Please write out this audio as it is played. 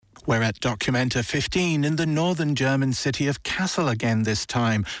We're at Documenta 15 in the northern German city of Kassel again this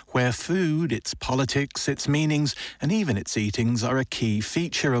time, where food, its politics, its meanings, and even its eatings are a key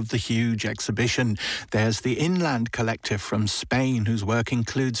feature of the huge exhibition. There's the Inland Collective from Spain, whose work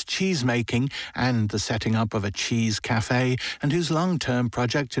includes cheese making and the setting up of a cheese cafe, and whose long-term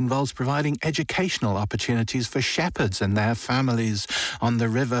project involves providing educational opportunities for shepherds and their families. On the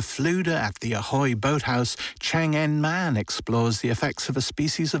river Fluda at the Ahoy boathouse, Chang En Man explores the effects of a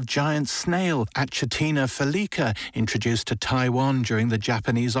species of giant snail, Achatina felica, introduced to Taiwan during the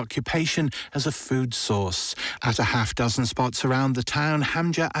Japanese occupation as a food source. At a half-dozen spots around the town,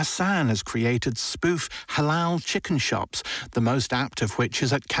 Hamja Hassan has created spoof halal chicken shops, the most apt of which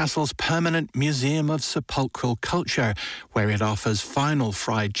is at Kassel's permanent Museum of Sepulchral Culture, where it offers final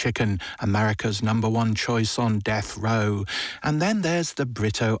fried chicken, America's #1 choice on death row. And then there's the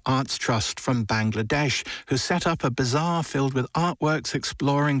Britto Arts Trust from Bangladesh, who set up a bazaar filled with artworks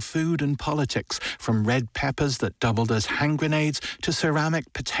exploring food and politics, from red peppers that doubled as hand grenades to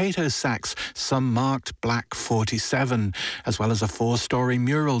ceramic potato sacks, some marked Black 47, as well as a 4-story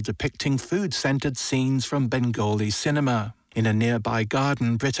mural depicting food-centered scenes from Bengali cinema. In a nearby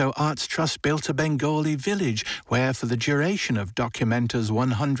garden, Britto Arts Trust built a Bengali village where, for the duration of Documenta's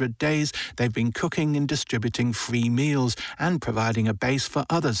 100 days, they've been cooking and distributing free meals and providing a base for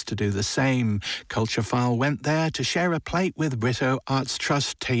others to do the same. Culture File went there to share a plate with Britto Arts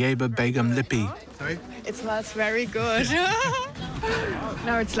Trust Tayyeba Begum Lippi. Sorry? It smells very good.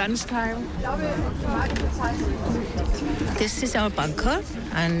 Now it's lunchtime. This is our bunker,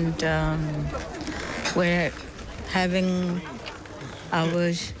 and we're having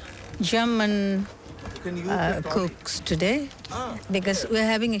our German cooks today, because we're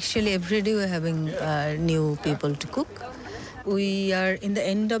having, actually every day we're having new people to cook. We are in the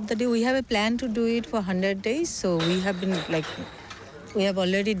end of the day, we have a plan to do it for 100 days, so we have been we have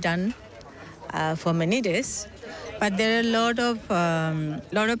already done for many days, but there are a lot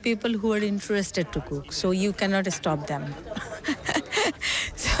of people who are interested to cook, so you cannot stop them.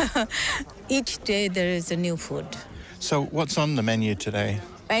 So each day there is a new food. So what's on the menu today?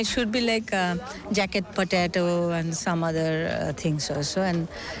 It should be like jacket potato and some other things also, and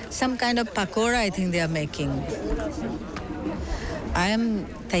some kind of pakora I think they are making. I am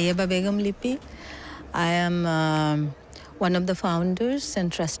Tayyeba Begum Lippi. I am one of the founders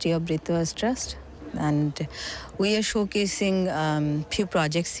and trustee of Britto Arts Trust, and we are showcasing few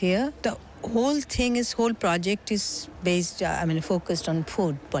projects here. The whole project is based, focused on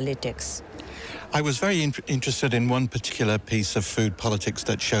food politics. I was very interested in one particular piece of food politics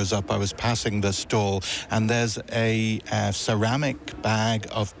that shows up. I was passing the stall, and there's a ceramic bag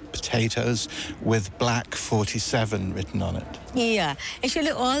of potatoes with Black 47 written on it. Yeah,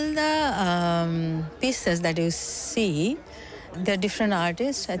 actually all the pieces that you see, they're different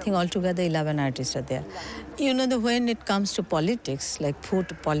artists. I think altogether 11 artists are there. You know, when it comes to politics, like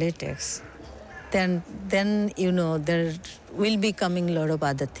food politics, then there will be coming a lot of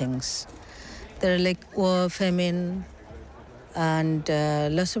other things. There are like war, famine, and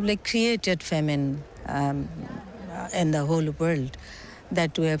lots of created famine in the whole world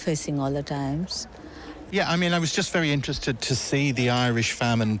that we are facing all the times. Yeah, I was just very interested to see the Irish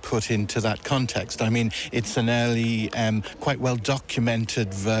famine put into that context. It's an early, quite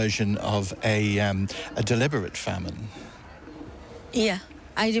well-documented version of a deliberate famine. Yeah,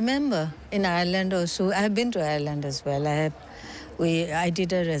 I remember in Ireland also. I have been to Ireland as well. I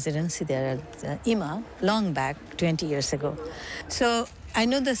did a residency there at IMA long back, 20 years ago. So I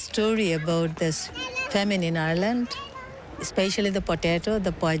know the story about this famine in Ireland, especially the potato,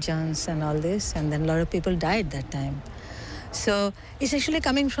 the poisons and all this, and then a lot of people died that time. So it's actually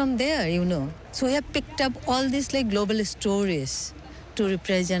coming from there, So we have picked up all these global stories to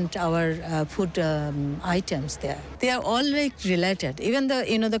represent our food items there. They are all related. Even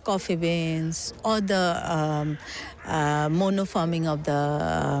the coffee beans or the mono farming of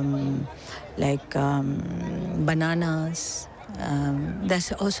the bananas.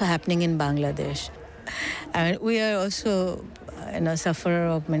 That's also happening in Bangladesh. And we are also, sufferer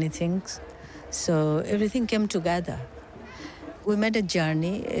of many things. So everything came together. We made a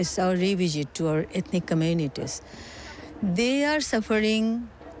journey. It's our revisit to our ethnic communities. They are suffering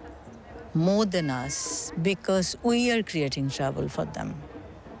more than us because we are creating trouble for them.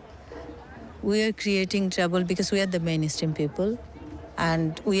 We are creating trouble because we are the mainstream people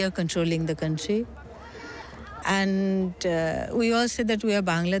and we are controlling the country. And we all say that we are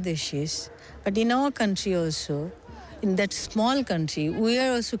Bangladeshis, but in our country also, in that small country, we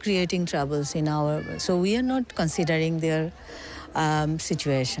are also creating troubles in our... So we are not considering their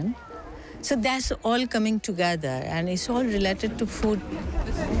situation. So that's all coming together, and it's all related to food.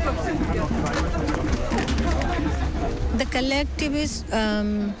 The collective is,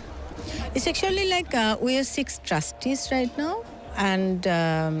 it's actually like we are 6 trustees right now, and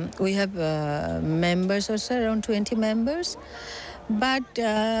we have members also, around 20 members. But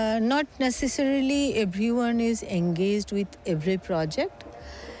not necessarily everyone is engaged with every project.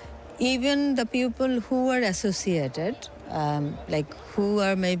 Even the people who are associated, like who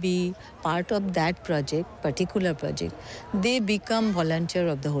are maybe part of that project, particular project, they become volunteer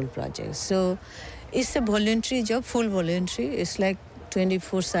of the whole project. So it's a voluntary job, full voluntary. It's like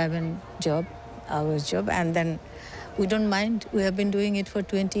 24/7 job, hours job, and then we don't mind. We have been doing it for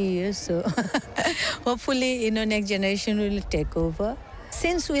 20 years, so hopefully, next generation will take over.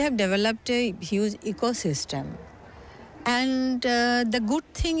 Since we have developed a huge ecosystem, and the good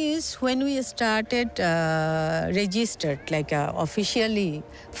thing is when we started registered, like officially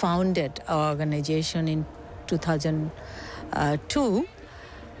founded our organization in 2002,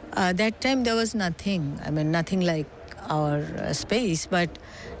 that time there was nothing. I mean, nothing like our space, but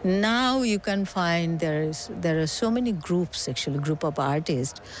now you can find there are so many groups, actually, group of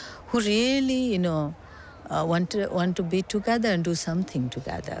artists who really, want to be together and do something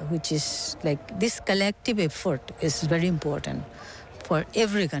together, which is like this collective effort is very important for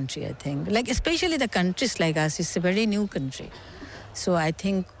every country, I think. Like especially the countries like us, it's a very new country. So I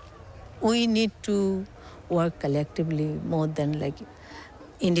think we need to work collectively more than like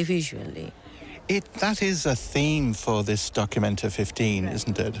individually. That is a theme for this Documenta 15, right,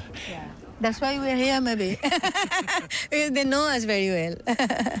 isn't it? Yeah. That's why we're here, maybe. Because they know us very well.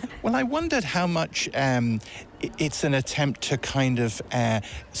 Well, I wondered how much it's an attempt to kind of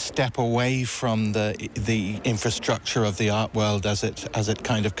step away from the infrastructure of the art world as it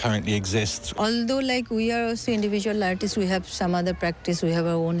kind of currently exists. Although, like, we are also individual artists, we have some other practice, we have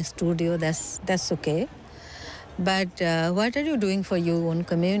our own studio, that's okay. But what are you doing for your own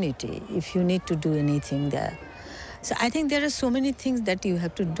community if you need to do anything there? So I think there are so many things that you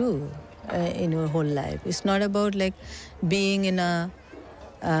have to do in your whole life. It's not about like being in a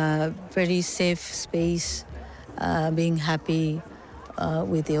very safe space, being happy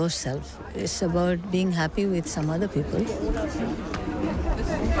with yourself. It's about being happy with some other people.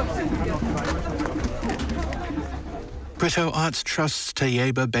 Britto Arts Trust's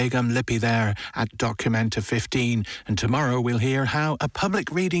Tayyeba Begum Lippi there at Documenta 15. And tomorrow we'll hear how a public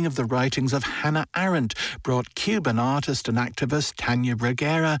reading of the writings of Hannah Arendt brought Cuban artist and activist Tanya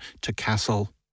Bruguera to Kassel.